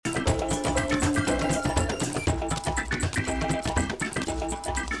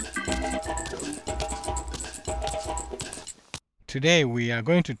Today we are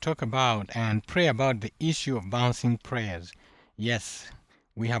going to talk about and pray about the issue of bouncing prayers. Yes,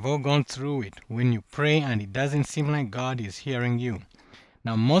 we have all gone through it when you pray and it doesn't seem like God is hearing you.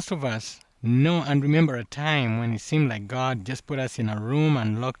 Now, most of us know and remember a time when it seemed like God just put us in a room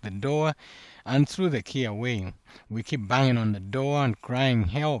and locked the door and threw the key away. We keep banging on the door and crying,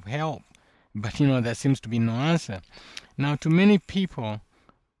 "Help, help." But there seems to be no answer. Now, to many people,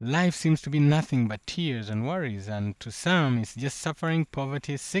 life seems to be nothing but tears and worries, and to some, it's just suffering,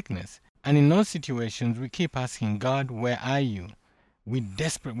 poverty, sickness. And in those situations, we keep asking God, "Where are you?" We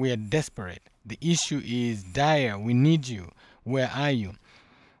are desperate. The issue is dire. We need you. Where are you?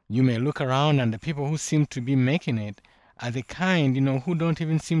 You may look around, and the people who seem to be making it are the kind, who don't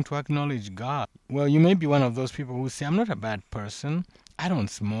even seem to acknowledge God. Well, you may be one of those people who say, "I'm not a bad person. I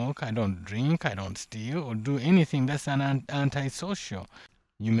don't smoke, I don't drink, I don't steal, or do anything that's antisocial."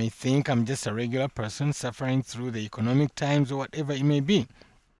 You may think I'm just a regular person suffering through the economic times or whatever it may be.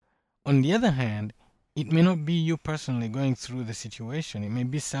 On the other hand, it may not be you personally going through the situation. It may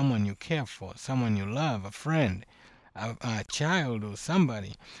be someone you care for, someone you love, a friend, a child, or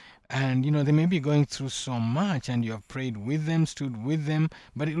somebody. And they may be going through so much, and you have prayed with them, stood with them,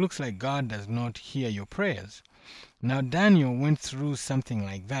 but it looks like God does not hear your prayers. Now, Daniel went through something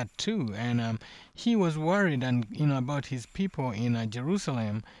like that too, and he was worried and about his people in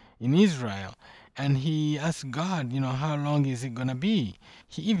Jerusalem, in Israel, and he asked God, how long is it gonna be?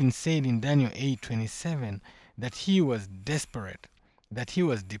 He even said in Daniel 8:27 that he was desperate, that he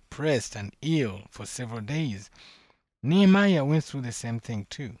was depressed and ill for several days. Nehemiah went through the same thing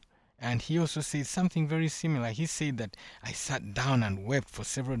too. And he also said something very similar. He said that I sat down and wept for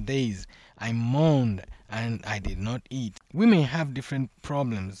several days. I moaned and I did not eat. We may have different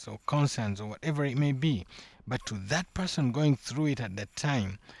problems or concerns or whatever it may be, but to that person going through it at that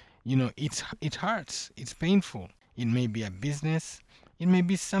time, it hurts. It's painful. It may be a business. It may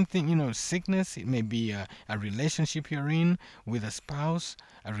be something, sickness. It may be a relationship you're in with a spouse,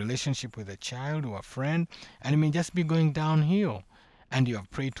 a relationship with a child or a friend, and it may just be going downhill. And you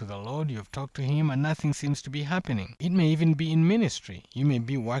have prayed to the Lord, you have talked to Him, and nothing seems to be happening. It may even be in ministry. You may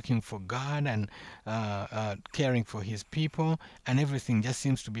be working for God and caring for His people, and everything just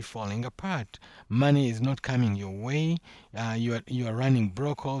seems to be falling apart. Money is not coming your way. You are running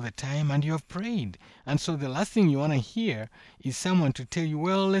broke all the time, and you have prayed. And so the last thing you want to hear is someone to tell you,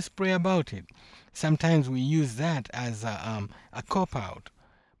 "Well, let's pray about it." Sometimes we use that as a cop out.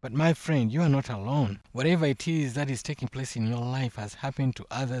 But my friend, you are not alone. Whatever it is that is taking place in your life has happened to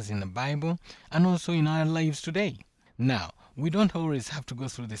others in the Bible and also in our lives today. Now, we don't always have to go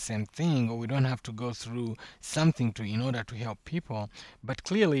through the same thing, or we don't have to go through something in order to help people. But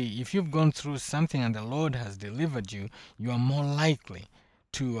clearly, if you've gone through something and the Lord has delivered you, you are more likely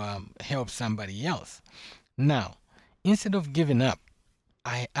to help somebody else. Now, instead of giving up,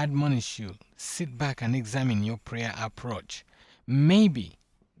 I admonish you, sit back and examine your prayer approach. Maybe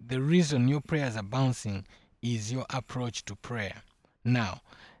the reason your prayers are bouncing is your approach to prayer. Now,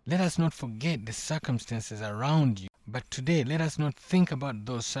 let us not forget the circumstances around you, but today let us not think about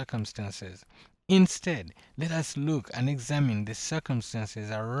those circumstances. Instead, let us look and examine the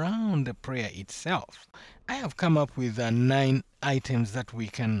circumstances around the prayer itself. I have come up with 9 items that we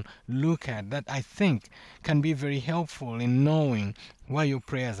can look at that I think can be very helpful in knowing why your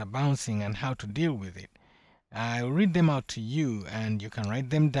prayers are bouncing and how to deal with it. I'll read them out to you and you can write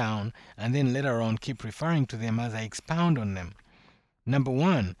them down and then later on keep referring to them as I expound on them. Number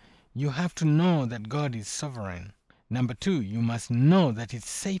 1, you have to know that God is sovereign. Number 2, you must know that it's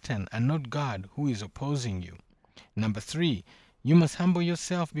Satan and not God who is opposing you. Number 3, you must humble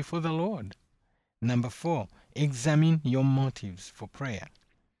yourself before the Lord. Number 4, examine your motives for prayer.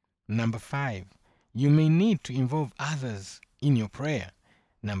 Number 5, you may need to involve others in your prayer.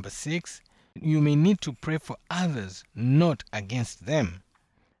 Number 6, you may need to pray for others, not against them.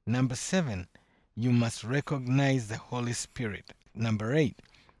 Number 7, you must recognize the Holy Spirit. Number 8,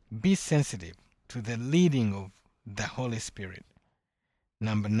 be sensitive to the leading of the Holy Spirit.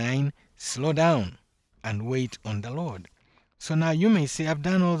 Number 9, slow down and wait on the Lord. So now you may say, "I've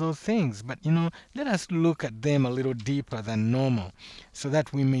done all those things," but let us look at them a little deeper than normal so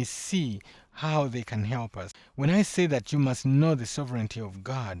that we may see how they can help us. When I say that you must know the sovereignty of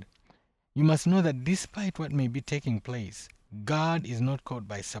God, you must know that despite what may be taking place, God is not caught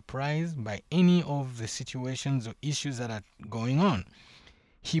by surprise by any of the situations or issues that are going on.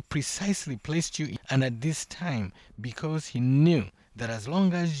 He precisely placed you and at this time because He knew that as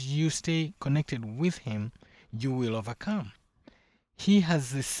long as you stay connected with Him, you will overcome. He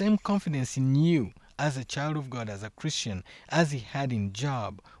has the same confidence in you as a child of God, as a Christian, as he had in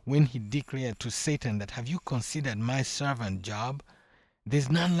Job, when he declared to Satan that, have you considered my servant Job? There's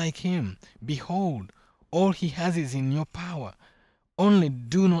none like him. Behold, all he has is in your power. Only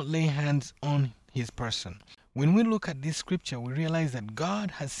do not lay hands on his person. When we look at this scripture, we realize that God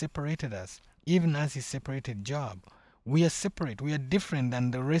has separated us, even as he separated Job. We are separate, we are different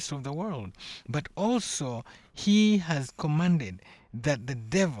than the rest of the world. But also, he has commanded that the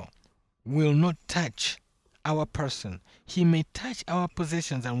devil will not touch our person. He may touch our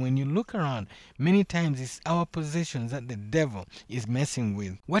possessions, and when you look around, many times it's our possessions that the devil is messing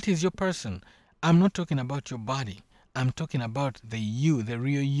with. What is your person? I'm not talking about your body. I'm talking about the you, the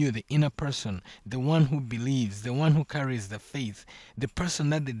real you, the inner person, the one who believes, the one who carries the faith, the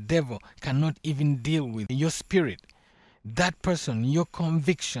person that the devil cannot even deal with, your spirit. That person, your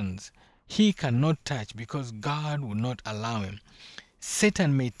convictions, he cannot touch because God will not allow him.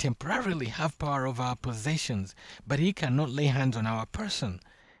 Satan may temporarily have power over our possessions, but he cannot lay hands on our person.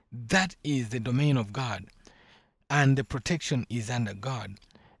 That is the domain of God, and the protection is under God.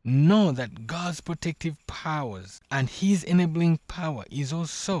 Know that God's protective powers and his enabling power is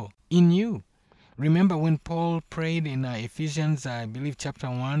also in you. Remember when Paul prayed in Ephesians, I believe chapter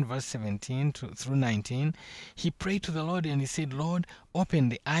 1, verse 17 through 19, he prayed to the Lord and he said, Lord, open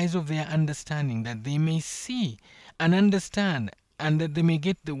the eyes of their understanding that they may see and understand, and that they may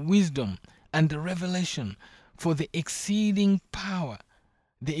get the wisdom and the revelation for the exceeding power,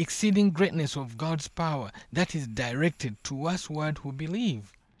 the exceeding greatness of God's power that is directed to us who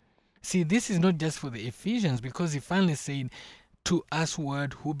believe. See, this is not just for the Ephesians, because he finally said, to us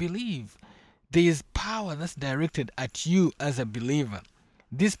who believe. There is power that's directed at you as a believer.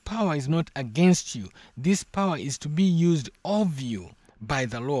 This power is not against you. This power is to be used of you by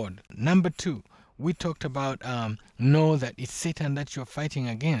the Lord. Number 2, we talked about know that it's Satan that you're fighting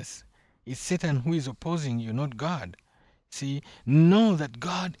against. It's Satan who is opposing you, not God. See, know that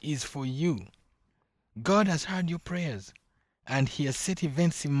God is for you. God has heard your prayers, and he has set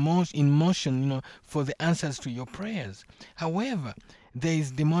events in motion, for the answers to your prayers. However, there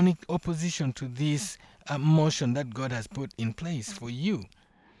is demonic opposition to this motion that God has put in place for you.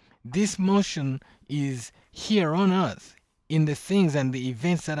 This motion is here on earth, in the things and the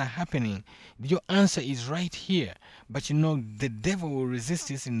events that are happening. Your answer is right here. But the devil will resist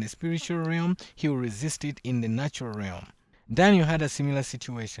this in the spiritual realm. He will resist it in the natural realm. Daniel had a similar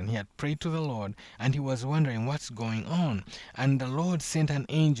situation. He had prayed to the Lord and he was wondering what's going on. And the Lord sent an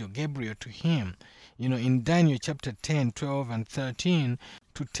angel, Gabriel, to him, in Daniel chapter 10, 12, and 13,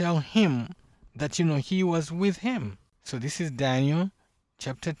 to tell him that, he was with him. So this is Daniel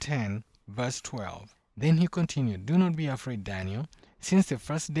chapter 10, verse 12. Then he continued, do not be afraid, Daniel. Since the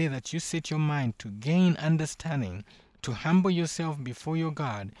first day that you set your mind to gain understanding, to humble yourself before your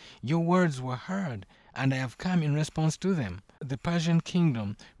God, your words were heard, and I have come in response to them. The Persian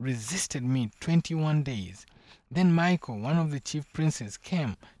kingdom resisted me 21 days. Then Michael, one of the chief princes,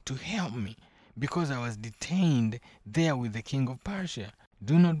 came to help me, because I was detained there with the king of Persia.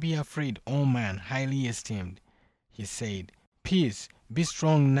 Do not be afraid, O man, highly esteemed. He said, peace, be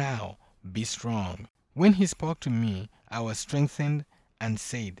strong now, be strong. When he spoke to me, I was strengthened and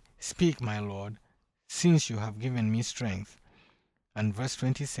said, speak, my Lord, since you have given me strength. And verse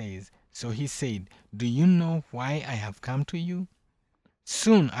 20 says, so he said, do you know why I have come to you?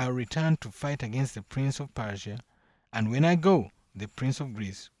 Soon I will return to fight against the prince of Persia, and when I go, the prince of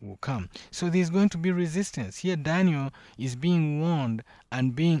Greece will come. So there's going to be resistance. Here Daniel is being warned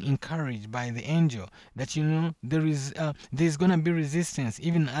and being encouraged by the angel that, there's going to be resistance,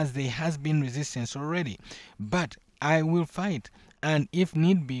 even as there has been resistance already. But I will fight. And if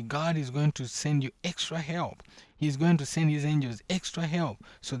need be, God is going to send you extra help. He's going to send his angels extra help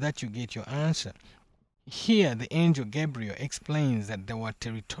so that you get your answer. Here, the angel Gabriel explains that there were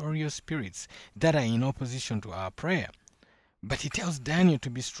territorial spirits that are in opposition to our prayer. But he tells Daniel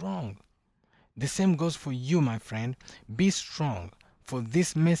to be strong. The same goes for you, my friend. Be strong, for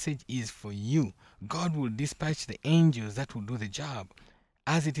this message is for you. God will dispatch the angels that will do the job.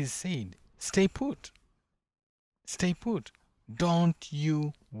 As it is said, stay put. Stay put. Don't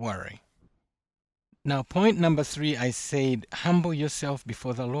you worry. Now, point number 3, I said, humble yourself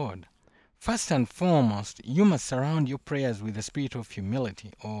before the Lord. First and foremost, you must surround your prayers with the spirit of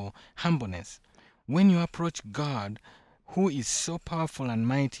humility or humbleness. When you approach God, who is so powerful and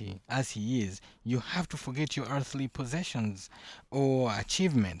mighty as he is, you have to forget your earthly possessions or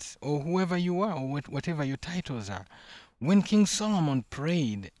achievements or whoever you are or whatever your titles are. When King Solomon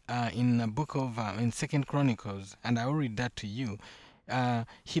prayed in the book of in 2 Chronicles, and I will read that to you,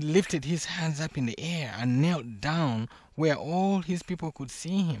 he lifted his hands up in the air and knelt down where all his people could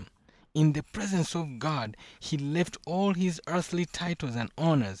see him. In the presence of God, he left all his earthly titles and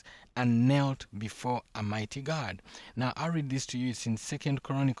honors and knelt before a mighty God. Now I'll read this to you. It's in 2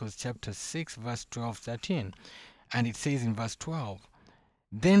 Chronicles chapter 6, verse 12-13. And it says in verse 12,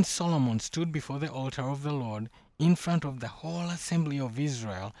 Then Solomon stood before the altar of the Lord in front of the whole assembly of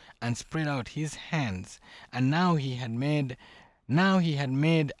Israel and spread out his hands. And now he had made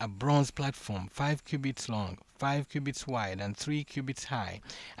a bronze platform 5 cubits long, 5 cubits wide, and 3 cubits high,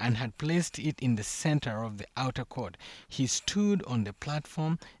 and had placed it in the center of the outer court. He stood on the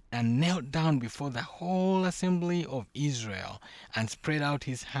platform and knelt down before the whole assembly of Israel and spread out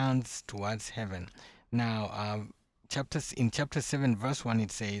his hands towards heaven. Now, in chapter 7, verse 1,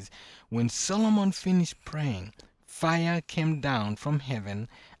 it says, When Solomon finished praying, fire came down from heaven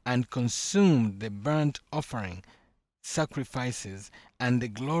and consumed the burnt offering, sacrifices, and the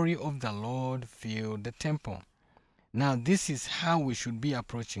glory of the Lord filled the temple. Now, this is how we should be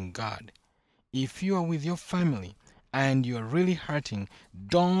approaching God. If you are with your family and you're really hurting,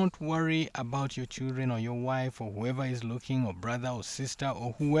 don't worry about your children or your wife or whoever is looking, or brother or sister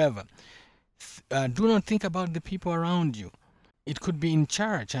or whoever. Do not think about the people around you. It could be in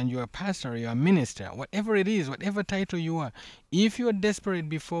church and you're a pastor, you're a minister, whatever it is, whatever title you are. If you are desperate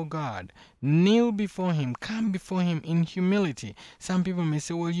before God, kneel before Him, come before Him in humility. Some people may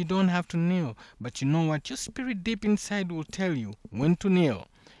say, well, you don't have to kneel. But you know what? Your spirit deep inside will tell you when to kneel.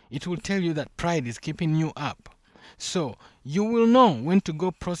 It will tell you that pride is keeping you up. So you will know when to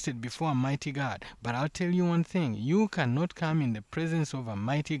go prostrate before a mighty God. But I'll tell you one thing, you cannot come in the presence of a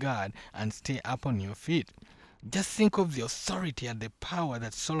mighty God and stay up on your feet. Just think of the authority and the power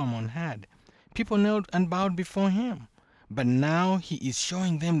that Solomon had. People knelt and bowed before him. But now he is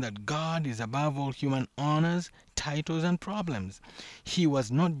showing them that God is above all human honors, titles, and problems. He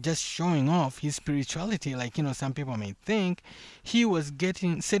was not just showing off his spirituality like some people may think. He was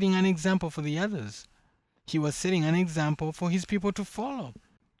setting an example for the others. He was setting an example for his people to follow.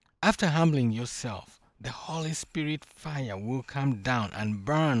 After humbling yourself, the Holy Spirit fire will come down and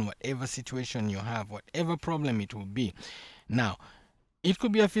burn whatever situation you have, whatever problem it will be. Now, it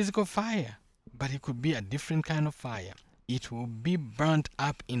could be a physical fire, but it could be a different kind of fire. It will be burnt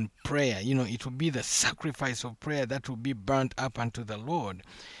up in prayer. It will be the sacrifice of prayer that will be burnt up unto the Lord.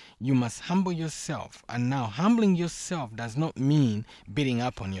 You must humble yourself. And now, humbling yourself does not mean beating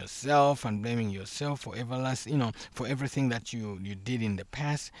up on yourself and blaming yourself for for everything that you did in the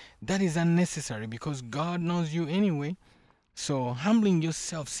past. That is unnecessary because God knows you anyway. So, humbling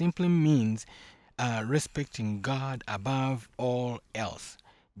yourself simply means respecting God above all else.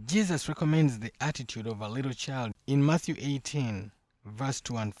 Jesus recommends the attitude of a little child. In Matthew 18, verse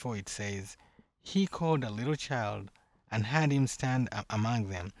 2 and 4, it says, He called a little child and had him stand among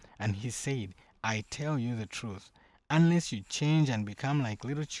them. And he said, I tell you the truth, unless you change and become like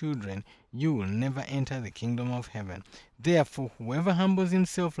little children, you will never enter the kingdom of heaven. Therefore, whoever humbles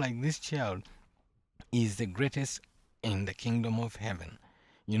himself like this child is the greatest in the kingdom of heaven.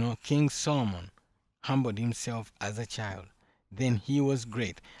 King Solomon humbled himself as a child. Then he was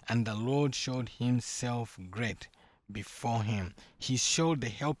great, and the Lord showed himself great before him. He showed the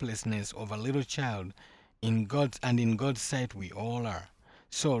helplessness of a little child. In God's sight, we all are.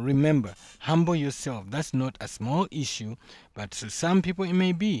 So remember, humble yourself. That's not a small issue, but to some people it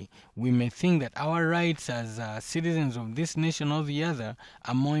may be. We may think that our rights as citizens of this nation or the other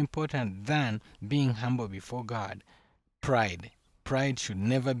are more important than being humble before God. Pride should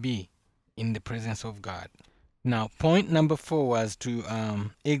never be in the presence of God. Now, point number 4 was to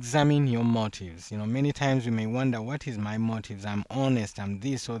examine your motives. Many times we may wonder, what is my motives? I'm honest, I'm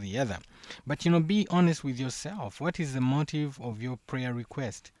this or the other. But, be honest with yourself. What is the motive of your prayer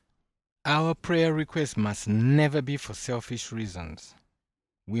request? Our prayer request must never be for selfish reasons.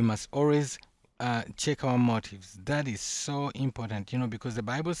 We must always check our motives. That is so important, because the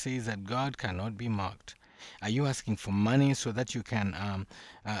Bible says that God cannot be mocked. Are you asking for money so that you can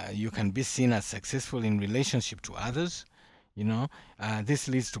be seen as successful in relationship to others? This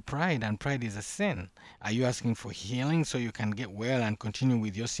leads to pride, and pride is a sin. Are you asking for healing so you can get well and continue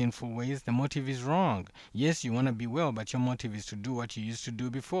with your sinful ways? The motive is wrong. Yes, you want to be well, but your motive is to do what you used to do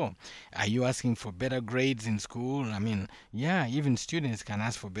before. Are you asking for better grades in school? Yeah, even students can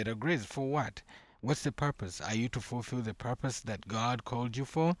ask for better grades. For what? What's the purpose? Are you to fulfill the purpose that God called you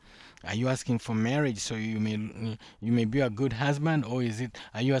for? Are you asking for marriage so you may be a good husband, or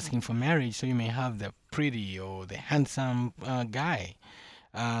are you asking for marriage so you may have the pretty or the handsome guy?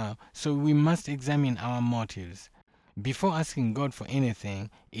 So we must examine our motives. Before asking God for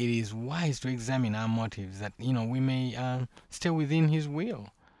anything, it is wise to examine our motives that we may stay within His will.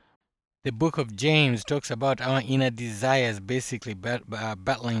 The book of James talks about our inner desires basically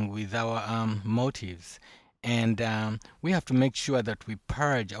battling with our motives. And we have to make sure that we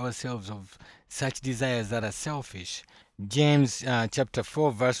purge ourselves of such desires that are selfish. James chapter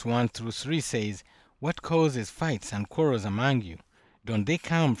 4, verse 1 through 3 says, "What causes fights and quarrels among you? Don't they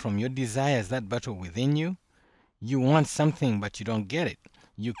come from your desires that battle within you? You want something, but you don't get it.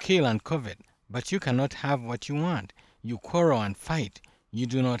 You kill and covet, but you cannot have what you want. You quarrel and fight. You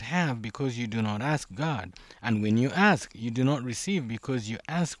do not have because you do not ask God. And when you ask, you do not receive because you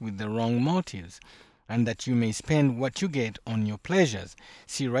ask with the wrong motives, and that you may spend what you get on your pleasures."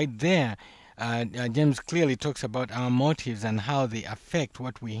 See, right there, James clearly talks about our motives and how they affect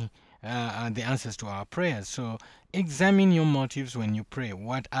what the answers to our prayers. So examine your motives when you pray.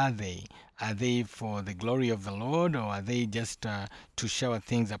 What are they? Are they for the glory of the Lord, or are they just to shower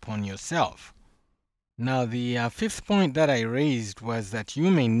things upon yourself? Now, the fifth point that I raised was that you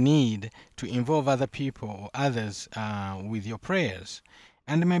may need to involve other people or others with your prayers.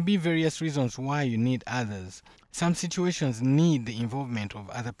 And there may be various reasons why you need others. Some situations need the involvement of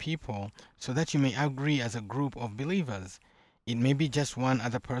other people so that you may agree as a group of believers. It may be just one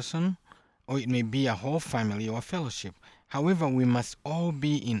other person, or it may be a whole family or fellowship. However, we must all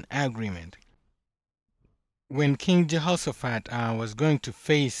be in agreement. When King Jehoshaphat was going to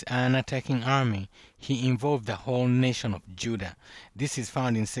face an attacking army, he involved the whole nation of Judah. This is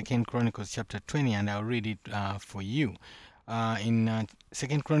found in 2 Chronicles chapter 20, and I'll read it for you. In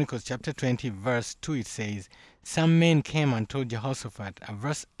 2 Chronicles chapter 20, verse 2, it says, "Some men came and told Jehoshaphat,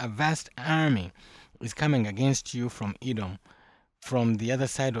 a vast army is coming against you from Edom, from the other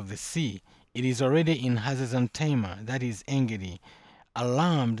side of the sea. It is already in Hazazon Tamar, that is Engedi."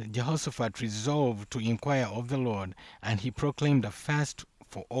 Alarmed, Jehoshaphat resolved to inquire of the Lord, and he proclaimed a fast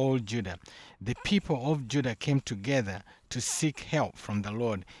for all Judah. The people of Judah came together to seek help from the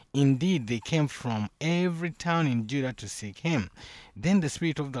Lord. Indeed, they came from every town in Judah to seek him. Then the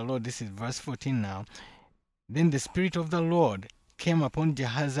Spirit of the Lord, this is verse 14 now, then the Spirit of the Lord came upon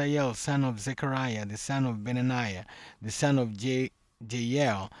Jahaziel, son of Zechariah, the son of Benaniah, the son of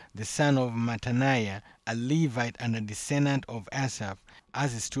Jael, the son of Mattaniah, a Levite and a descendant of Asaph,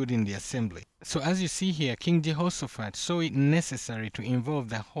 as he stood in the assembly. So as you see here, King Jehoshaphat saw it necessary to involve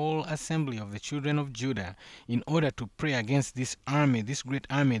the whole assembly of the children of Judah in order to pray against this army, this great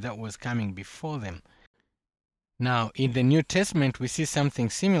army that was coming before them. Now, in the New Testament, we see something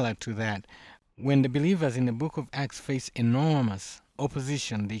similar to that. When the believers in the book of Acts faced enormous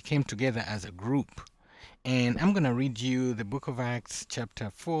opposition, they came together as a group. And I'm going to read you the book of Acts,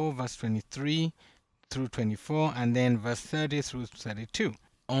 chapter 4, verse 23 through 24, and then verse 30 through 32.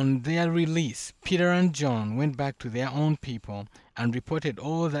 On their release, Peter and John went back to their own people and reported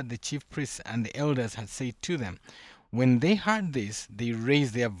all that the chief priests and the elders had said to them. When they heard this, they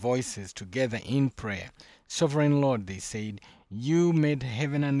raised their voices together in prayer. "Sovereign Lord," they said, "you made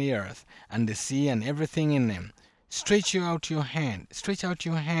heaven and the earth, and the sea and everything in them. Stretch out your hand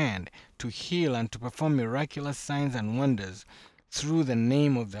to heal and to perform miraculous signs and wonders through the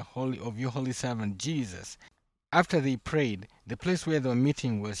name of your holy servant Jesus." After they prayed, the place where they were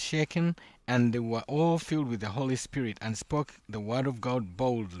meeting was shaken, and they were all filled with the Holy Spirit and spoke the word of God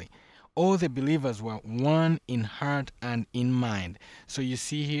boldly. All the believers were one in heart and in mind. So you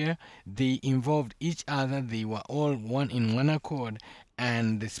see here, they involved each other. They were all one in one accord,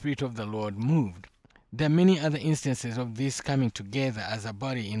 and the Spirit of the Lord moved. There are many other instances of this coming together as a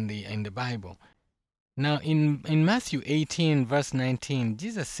body in the Bible. Now, in Matthew 18, verse 19,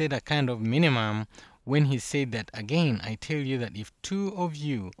 Jesus said a kind of minimum when he said that, "Again, I tell you that if two of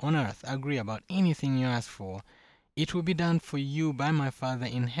you on earth agree about anything you ask for, it will be done for you by my Father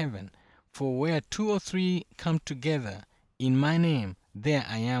in heaven. For where two or three come together in my name, there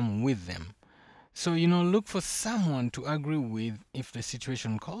I am with them." So, look for someone to agree with if the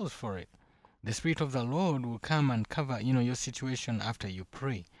situation calls for it. The Spirit of the Lord will come and cover, your situation after you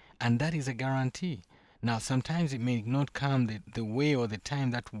pray. And that is a guarantee. Now, sometimes it may not come the way or the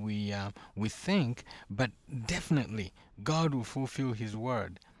time that we think, but definitely God will fulfill His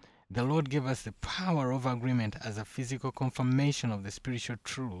word. The Lord gave us the power of agreement as a physical confirmation of the spiritual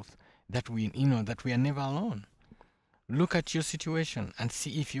truth that we are never alone. Look at your situation and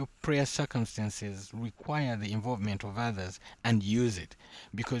see if your prayer circumstances require the involvement of others, and use it.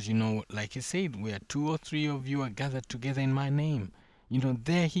 Because, like he said, where two or three of you are gathered together in my name,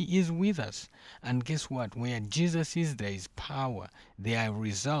 there he is with us. And guess what? Where Jesus is, there is power, there are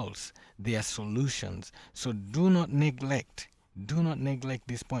results, there are solutions. So do not neglect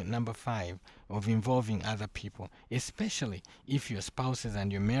this point number 5 of involving other people, especially if you're spouses and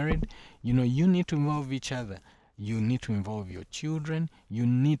you're married. You need to involve each other. You need to involve your children. You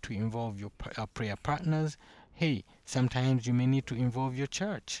need to involve your prayer partners. Hey, sometimes you may need to involve your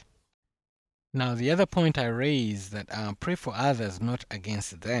church. Now, the other point I raised that pray for others, not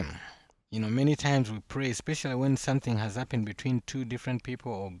against them. Many times we pray, especially when something has happened between two different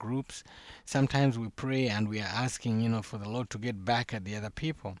people or groups. Sometimes we pray and we are asking, for the Lord to get back at the other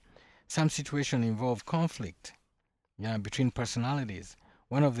people. Some situations involve conflict, between personalities.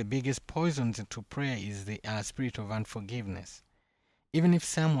 One of the biggest poisons into prayer is the spirit of unforgiveness. Even if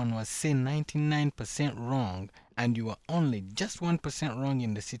someone was, say, 99% wrong and you are only just 1% wrong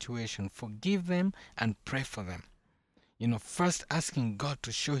in the situation, forgive them and pray for them. First asking God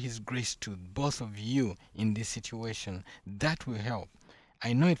to show His grace to both of you in this situation. That will help.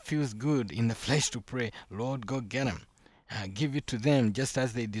 I know it feels good in the flesh to pray, Lord, go get them. Give it to them just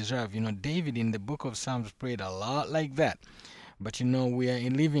as they deserve. David in the book of Psalms prayed a lot like that. But we are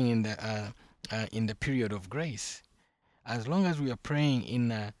living in the period of grace. As long as we are praying in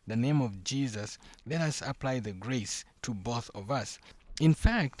the name of Jesus, let us apply the grace to both of us. In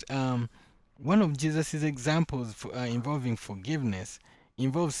fact, one of Jesus' examples involving forgiveness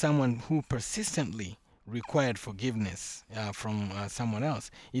involves someone who persistently required forgiveness from someone else.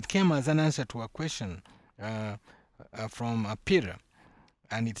 It came as an answer to a question from Peter.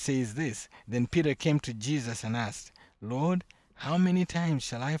 And it says this: Then Peter came to Jesus and asked, Lord, how many times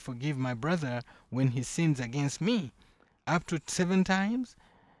shall I forgive my brother when he sins against me? Up to 7 times?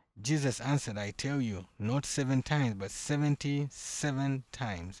 Jesus answered, I tell you, not 7 times, but 77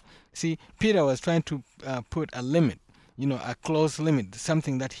 times. See, Peter was trying to put a limit, a close limit,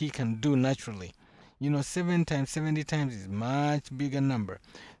 something that he can do naturally. 7 times, 70 times is much bigger number.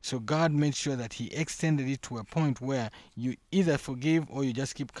 So God made sure that He extended it to a point where you either forgive or you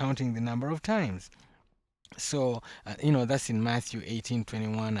just keep counting the number of times. So, that's in Matthew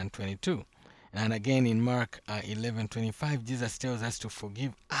 18:21 and 22. And again in Mark 11:25, Jesus tells us to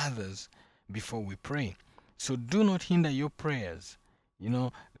forgive others before we pray. So do not hinder your prayers.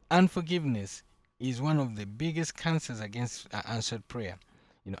 Unforgiveness is one of the biggest cancers against answered prayer.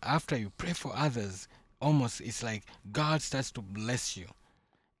 After you pray for others, almost it's like God starts to bless you.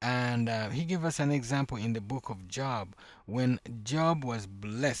 And he gave us an example in the book of Job when Job was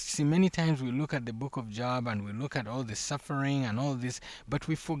blessed. See, many times we look at the book of Job and we look at all the suffering and all this, but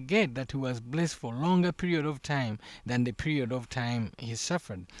we forget that he was blessed for a longer period of time than the period of time he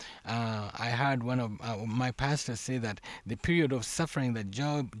suffered. I heard one of my pastors say that the period of suffering that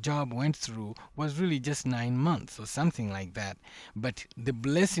Job went through was really just 9 months or something like that. But the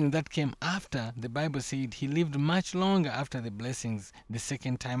blessing that came after, the Bible said he lived much longer after the blessings the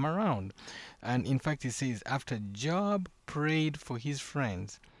second time around. And in fact, it says, after Job prayed for his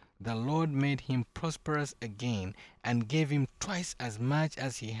friends, the Lord made him prosperous again and gave him twice as much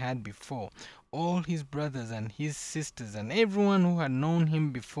as he had before. All his brothers and his sisters and everyone who had known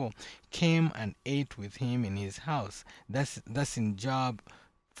him before came and ate with him in his house. That's in Job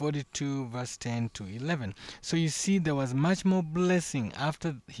 42 verse 10 to 11. So you see, there was much more blessing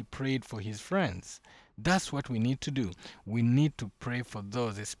after he prayed for his friends. That's what we need to do. We need to pray for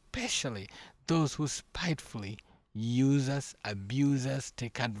those, especially those who spitefully use us, abuse us,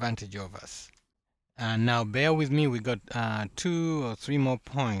 take advantage of us. Now, bear with me. We got 2 or 3 more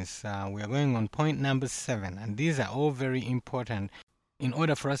points. We are going on point number 7, and these are all very important in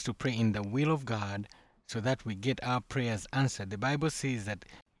order for us to pray in the will of God so that we get our prayers answered. The Bible says that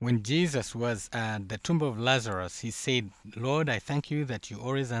when Jesus was at the tomb of Lazarus, he said, Lord, I thank you that you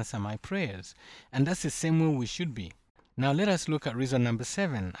always answer my prayers. And that's the same way we should be. Now let us look at reason number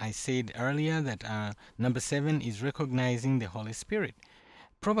 7. I said earlier that number 7 is recognizing the Holy Spirit.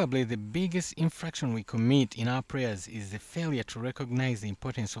 Probably the biggest infraction we commit in our prayers is the failure to recognize the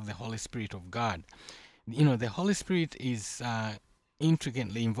importance of the Holy Spirit of God. The Holy Spirit is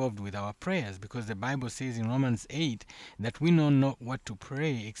intricately involved with our prayers, because the Bible says in Romans 8 that we know not what to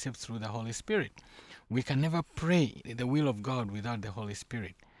pray except through the Holy Spirit. We can never pray the will of God without the Holy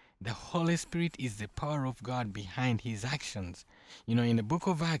Spirit. The Holy Spirit is the power of God behind His actions. In the book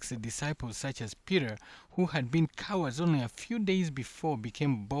of Acts, the disciples such as Peter, who had been cowards only a few days before,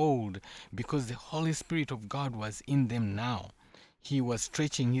 became bold because the Holy Spirit of God was in them now. He was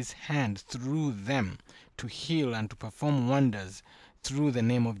stretching His hand through them to heal and to perform wonders through the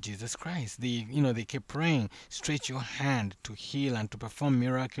name of Jesus Christ. They kept praying, stretch your hand to heal and to perform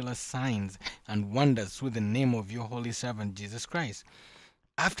miraculous signs and wonders through the name of your holy servant Jesus Christ.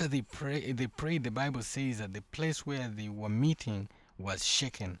 After they prayed, the Bible says that the place where they were meeting was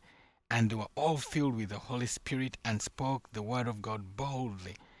shaken, and they were all filled with the Holy Spirit and spoke the word of God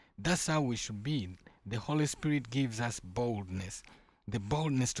boldly. That's how we should be. The Holy Spirit gives us boldness, the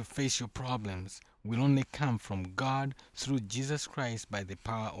boldness to face your problems will only come from God through Jesus Christ by the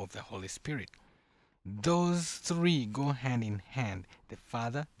power of the Holy Spirit. Those three go hand in hand, the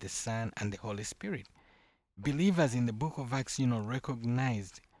Father, the Son, and the Holy Spirit. Believers in the book of Acts,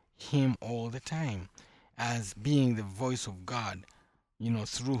 recognized him all the time as being the voice of God,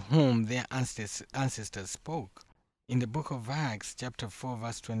 through whom their ancestors spoke. In the book of Acts, chapter 4,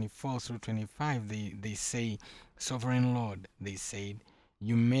 verse 24 through 25, they say, Sovereign Lord, they said,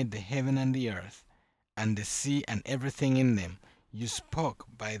 you made the heaven and the earth, and the sea and everything in them. You spoke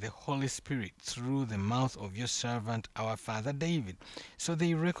by the Holy Spirit through the mouth of your servant, our father David. So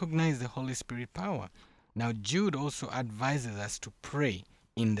they recognize the Holy Spirit power. Now, Jude also advises us to pray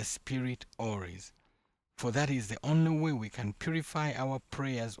in the Spirit always, for that is the only way we can purify our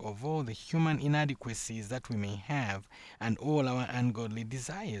prayers of all the human inadequacies that we may have and all our ungodly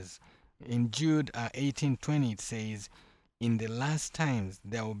desires. In Jude 18:20 it says, in the last times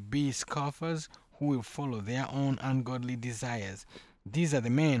there will be scoffers who will follow their own ungodly desires. These are the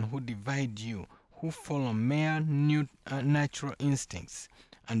men who divide you, who follow mere natural instincts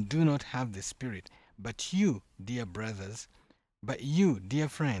and do not have the Spirit. But you, dear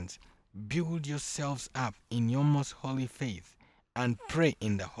friends, build yourselves up in your most holy faith and pray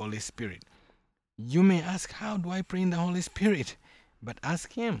in the Holy Spirit. You may ask, how do I pray in the Holy Spirit? But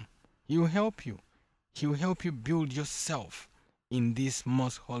ask Him. He will help you. He will help you build yourself in this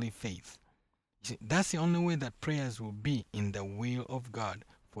most holy faith. That's the only way that prayers will be in the will of God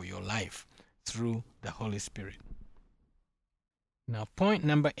for your life, through the Holy Spirit. Now, point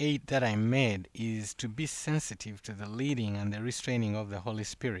number 8 that I made is to be sensitive to the leading and the restraining of the Holy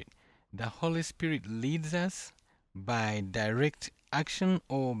Spirit. The Holy Spirit leads us by direct action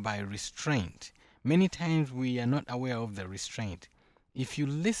or by restraint. Many times we are not aware of the restraint. If you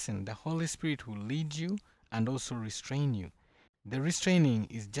listen, the Holy Spirit will lead you and also restrain you. The restraining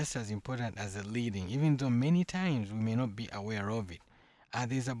is just as important as the leading, even though many times we may not be aware of it.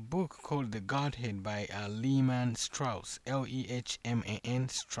 There's a book called The Godhead by Lehman Strauss, Lehman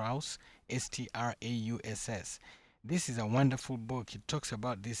Strauss, Strauss. This is a wonderful book. It talks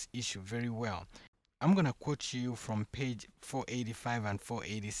about this issue very well. I'm going to quote you from page 485 and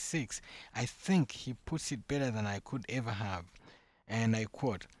 486. I think he puts it better than I could ever have. And I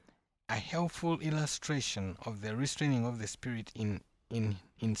quote, a helpful illustration of the restraining of the Spirit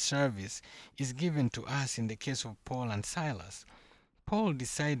in service is given to us in the case of Paul and Silas. Paul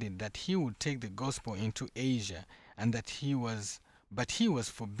decided that he would take the gospel into Asia, and that he was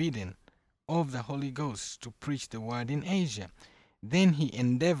forbidden of the Holy Ghost to preach the word in Asia. Then he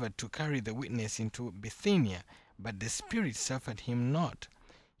endeavored to carry the witness into Bithynia, but the Spirit suffered him not.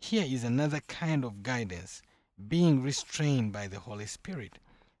 Here is another kind of guidance, being restrained by the Holy Spirit.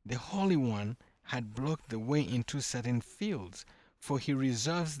 The Holy One had blocked the way into certain fields, for he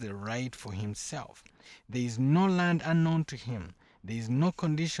reserves the right for himself. There is no land unknown to him. There is no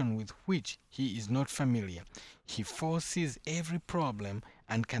condition with which he is not familiar. He foresees every problem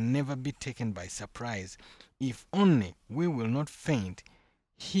and can never be taken by surprise. If only we will not faint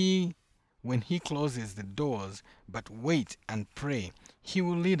when he closes the doors, but wait and pray, he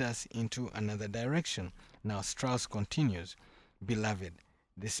will lead us into another direction. Now Strauss continues, Beloved,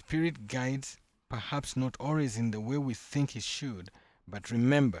 the Spirit guides, perhaps not always in the way we think he should, but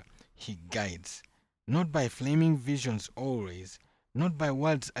remember, he guides. Not by flaming visions always, not by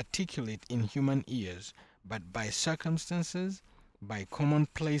words articulate in human ears, but by circumstances, by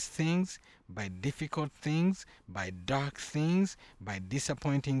commonplace things, by difficult things, by dark things, by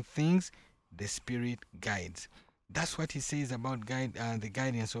disappointing things, the Spirit guides. That's what he says about the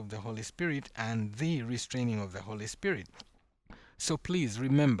guidance of the Holy Spirit and the restraining of the Holy Spirit. So please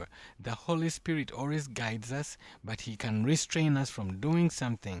remember, the Holy Spirit always guides us, but He can restrain us from doing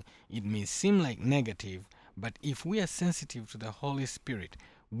something. It may seem like negative, but if we are sensitive to the Holy Spirit,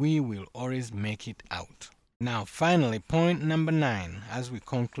 we will always make it out. Now, finally, point number 9, as we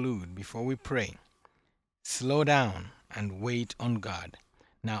conclude before we pray. Slow down and wait on God.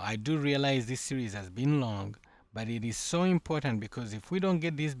 Now, I do realize this series has been long, but it is so important, because if we don't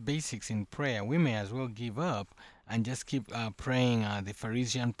get these basics in prayer, we may as well give up and just keep praying the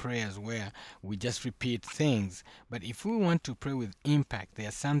Pharisee prayers where we just repeat things. But if we want to pray with impact, there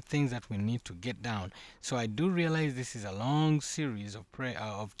are some things that we need to get down. So I do realize this is a long series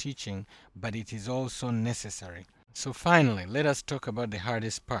of teaching, but it is also necessary. So finally, let us talk about the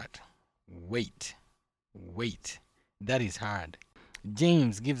hardest part. Wait. Wait. That is hard.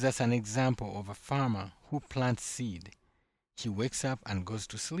 James gives us an example of a farmer who plants seed. He wakes up and goes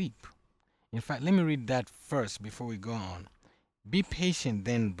to sleep. In fact, let me read that first before we go on. Be patient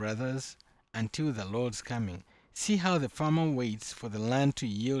then, brothers, until the Lord's coming. See how the farmer waits for the land to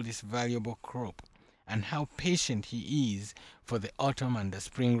yield its valuable crop. and how patient He is for the autumn and the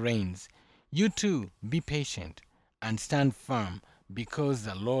spring rains. You too be patient and stand firm, because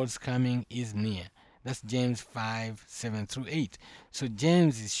the Lord's coming is near. That's James 5:7-8. So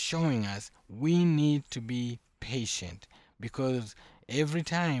James is showing us we need to be patient, because every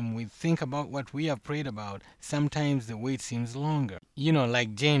time we think about what we have prayed about, sometimes the wait seems longer.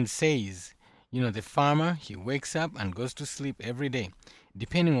 Like James says, the farmer, he wakes up and goes to sleep every day.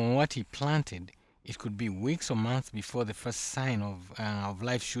 Depending on what he planted, it could be weeks or months before the first sign of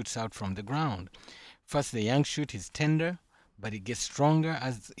life shoots out from the ground. First, the young shoot is tender, but it gets stronger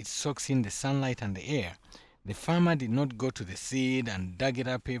as it soaks in the sunlight and the air. The farmer did not go to the seed and dug it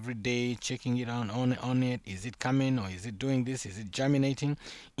up every day, checking it on it. Is it coming, or is it doing this? Is it germinating?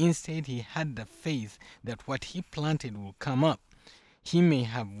 Instead, he had the faith that what he planted will come up. He may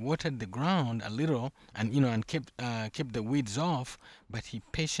have watered the ground a little and kept the weeds off, but he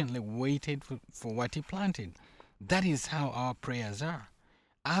patiently waited for what he planted. That is how our prayers are.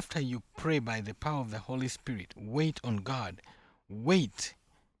 After you pray by the power of the Holy Spirit, wait on God. Wait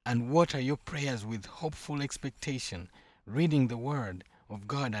and water your prayers with hopeful expectation, reading the Word of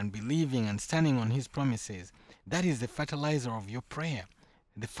God and believing and standing on His promises. That is the fertilizer of your prayer,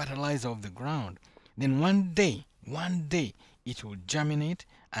 the fertilizer of the ground. Then one day, it will germinate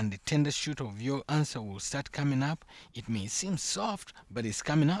and the tender shoot of your answer will start coming up. It may seem soft, but it's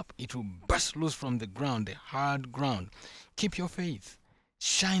coming up. It will burst loose from the ground, the hard ground. Keep your faith.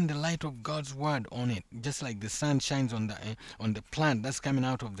 Shine the light of God's word on it, just like the sun shines on the plant that's coming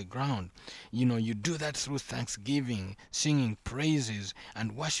out of the ground. You do that through thanksgiving, singing praises,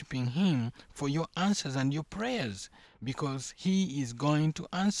 and worshiping Him for your answers and your prayers, because He is going to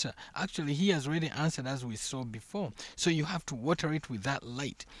answer. Actually, He has already answered, as we saw before. So you have to water it with that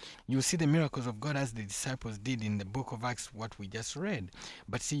light. You see the miracles of God as the disciples did in the book of Acts, what we just read.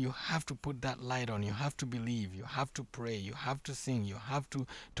 But see, you have to put that light on. You have to believe. You have to pray. You have to sing. You have to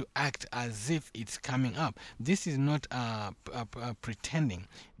act as if it's coming up. This is not pretending.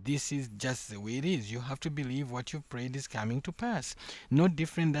 This is just the way it is. You have to believe what you've prayed is coming to pass. No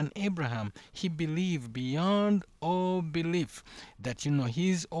different than Abraham. He believed beyond all belief that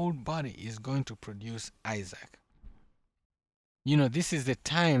his old body is going to produce Isaac. This is the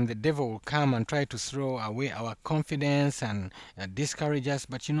time the devil will come and try to throw away our confidence and discourage us.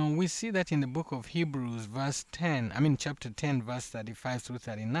 But we see that in the book of Hebrews chapter 10, verse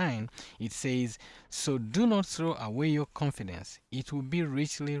 35-39, it says, "So do not throw away your confidence. It will be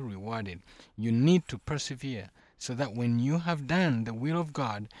richly rewarded." You need to persevere, so that when you have done the will of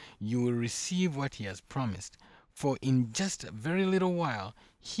God, you will receive what He has promised. For in just a very little while,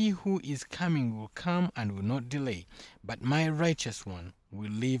 He who is coming will come and will not delay. But my righteous one will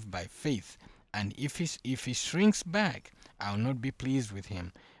live by faith. And if he shrinks back, I will not be pleased with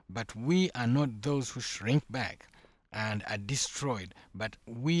him. But we are not those who shrink back and are destroyed, but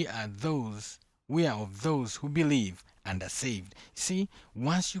we are of those who believe and are saved. See,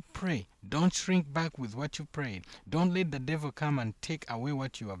 once you pray, don't shrink back with what you prayed. Don't let the devil come and take away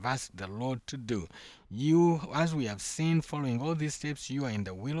what you have asked the Lord to do. You, as we have seen, following all these steps, you are in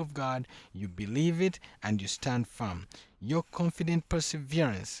the will of God, you believe it, and you stand firm. Your confident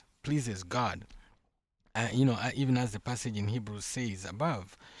perseverance pleases God. Even as the passage in Hebrews says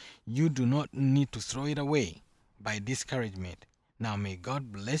above, you do not need to throw it away by discouragement. Now may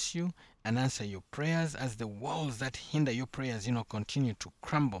God bless you and answer your prayers as the walls that hinder your prayers, continue to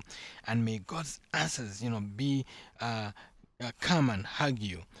crumble. And may God's answers, be come and hug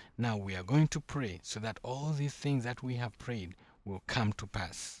you. Now we are going to pray so that all these things that we have prayed will come to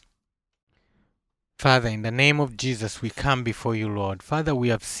pass. Father, in the name of Jesus, we come before you, Lord. Father, we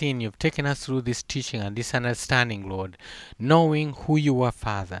have seen you've taken us through this teaching and this understanding, Lord, knowing who you are,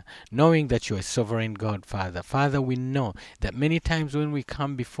 Father, knowing that you are a sovereign God, Father. Father, we know that many times when we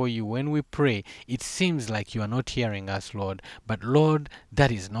come before you, when we pray, it seems like you are not hearing us, Lord. But, Lord,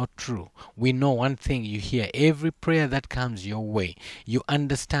 that is not true. We know one thing: you hear every prayer that comes your way. You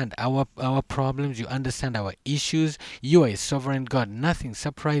understand our problems. You understand our issues. You are a sovereign God. Nothing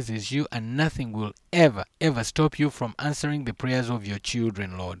surprises you, and nothing will ever stop you from answering the prayers of your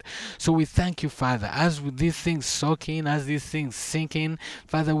children, Lord. So we thank you, Father, as with these things soak in, as these things sink in,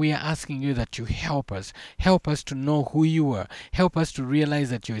 Father, we are asking you that you help us to know who you are, help us to realize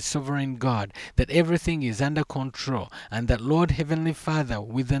that you're a sovereign God, that everything is under control, and that, Lord, Heavenly Father,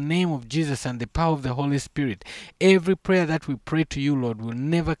 with the name of Jesus and the power of the Holy Spirit, every prayer that we pray to you, Lord, will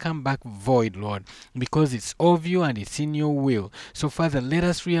never come back void, Lord, because it's of you and it's in your will. So, Father, let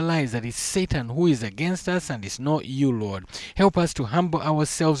us realize that it's Satan who is is against us and it's not you, Lord. Help us to humble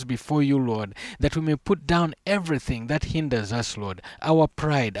ourselves before you, Lord, that we may put down everything that hinders us, Lord, our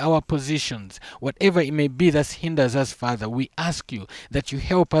pride, our positions, whatever it may be that hinders us, Father. We ask you that you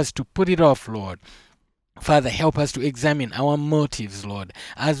help us to put it off, Lord. Father, help us to examine our motives, Lord,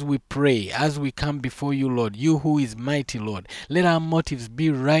 as we pray, as we come before you, Lord, you who is mighty, Lord. Let our motives be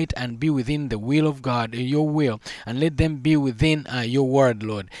right and be within the will of God, your will, and let them be within your word,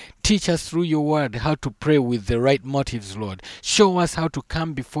 Lord. Teach us through your word how to pray with the right motives, Lord. Show us how to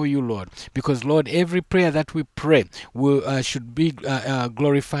come before you, Lord, because, Lord, every prayer that we pray should be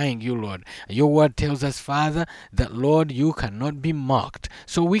glorifying you, Lord. Your word tells us, Father, that, Lord, you cannot be mocked,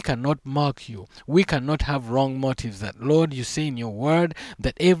 so we cannot mock you. We cannot have wrong motives. That, Lord, you say in your word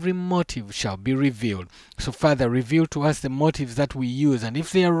that every motive shall be revealed. So, Father, reveal to us the motives that we use, and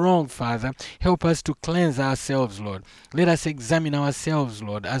if they are wrong, Father, help us to cleanse ourselves, Lord. Let us examine ourselves,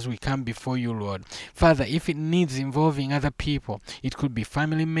 Lord, as we come before you, Lord. Father, if it needs involving other people, it could be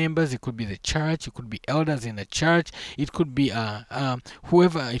family members, it could be the church, it could be elders in the church, it could be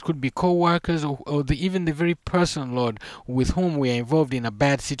whoever, it could be co-workers, or even the very person, Lord, with whom we are involved in a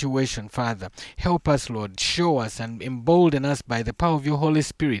bad situation, Father. Help us, Lord. Show us and embolden us by the power of your Holy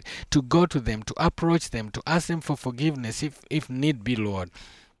Spirit to go to them, to approach them, to ask them for forgiveness if need be, Lord.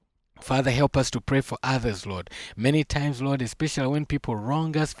 Father, help us to pray for others, Lord. Many times, Lord, especially when people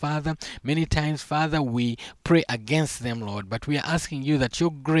wrong us, Father, many times, Father, we pray against them, Lord. But we are asking you that your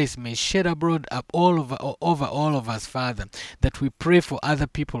grace may shed abroad up over all of us, Father, that we pray for other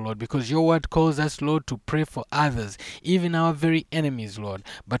people, Lord, because your word calls us, Lord, to pray for others, even our very enemies, Lord.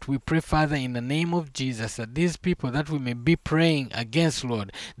 But we pray, Father, in the name of Jesus, that these people that we may be praying against,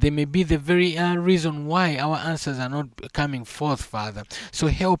 Lord, they may be the very reason why our answers are not coming forth, Father. So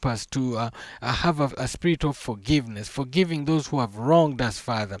help us to have a spirit of forgiveness, forgiving those who have wronged us,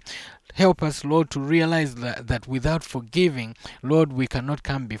 Father. Help us, Lord, to realize that without forgiving, Lord, we cannot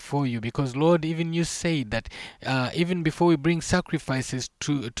come before you. Because, Lord, even you say that even before we bring sacrifices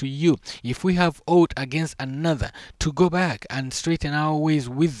to you, if we have aught against another, to go back and straighten our ways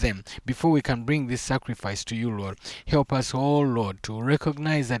with them before we can bring this sacrifice to you, Lord. Help us, oh Lord, to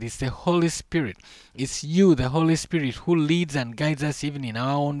recognize that it's the Holy Spirit. It's you, the Holy Spirit, who leads and guides us even in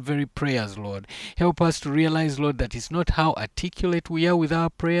our own very prayers, Lord. Help us to realize, Lord, that it's not how articulate we are with our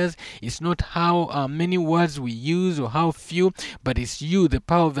prayers, it's not how many words we use or how few, but it's you, the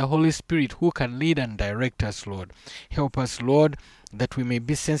power of the Holy Spirit, who can lead and direct us, Lord. Help us, Lord, that we may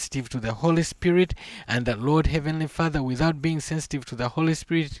be sensitive to the Holy Spirit, and that, Lord, Heavenly Father, without being sensitive to the Holy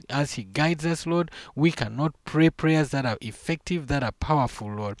Spirit as He guides us, Lord, we cannot pray prayers that are effective, that are powerful,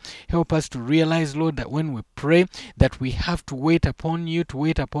 Lord. Help us to realize, Lord, that when we pray, that we have to wait upon you, to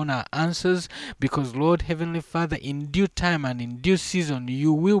wait upon our answers, because, Lord, Heavenly Father, in due time and in due season,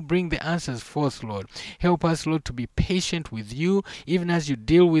 you will bring the answers forth, Lord. Help us, Lord, to be patient with you, even as you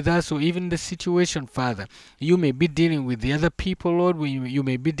deal with us, or even the situation, Father. You may be dealing with the other people, Lord, when you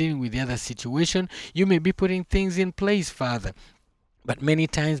may be dealing with the other situation, you may be putting things in place, Father. But many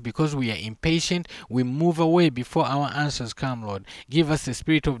times, because we are impatient, we move away before our answers come, Lord. Give us the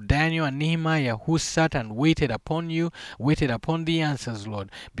spirit of Daniel and Nehemiah, who sat and waited upon you, waited upon the answers, Lord,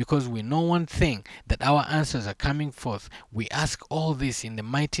 because we know one thing, that our answers are coming forth. We ask all this in the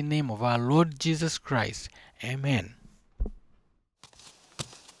mighty name of our Lord Jesus Christ. Amen.